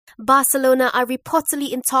Barcelona are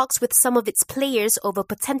reportedly in talks with some of its players over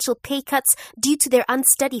potential pay cuts due to their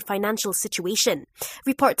unsteady financial situation.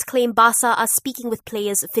 Reports claim Barca are speaking with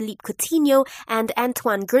players Philippe Coutinho and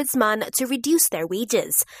Antoine Griezmann to reduce their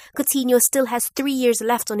wages. Coutinho still has 3 years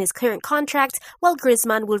left on his current contract, while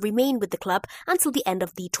Griezmann will remain with the club until the end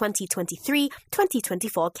of the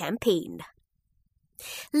 2023-2024 campaign.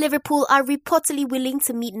 Liverpool are reportedly willing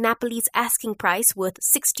to meet Napoli's asking price worth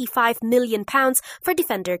 £65 million for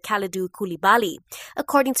defender Kalidou Koulibaly.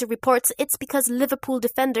 According to reports, it's because Liverpool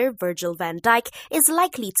defender Virgil van Dijk is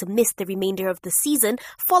likely to miss the remainder of the season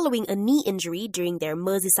following a knee injury during their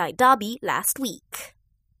Merseyside derby last week.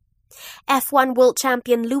 F1 world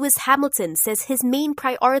champion Lewis Hamilton says his main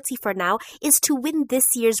priority for now is to win this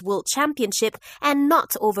year's world championship and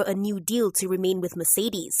not over a new deal to remain with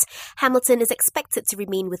Mercedes. Hamilton is expected to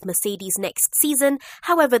remain with Mercedes next season.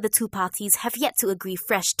 However, the two parties have yet to agree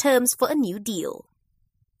fresh terms for a new deal.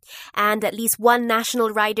 And at least one national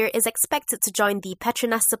rider is expected to join the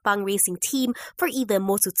Petronas Sepang racing team for either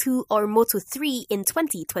Moto2 or Moto3 in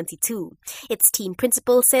 2022. Its team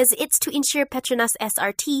principal says it's to ensure Petronas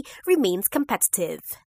SRT remains competitive.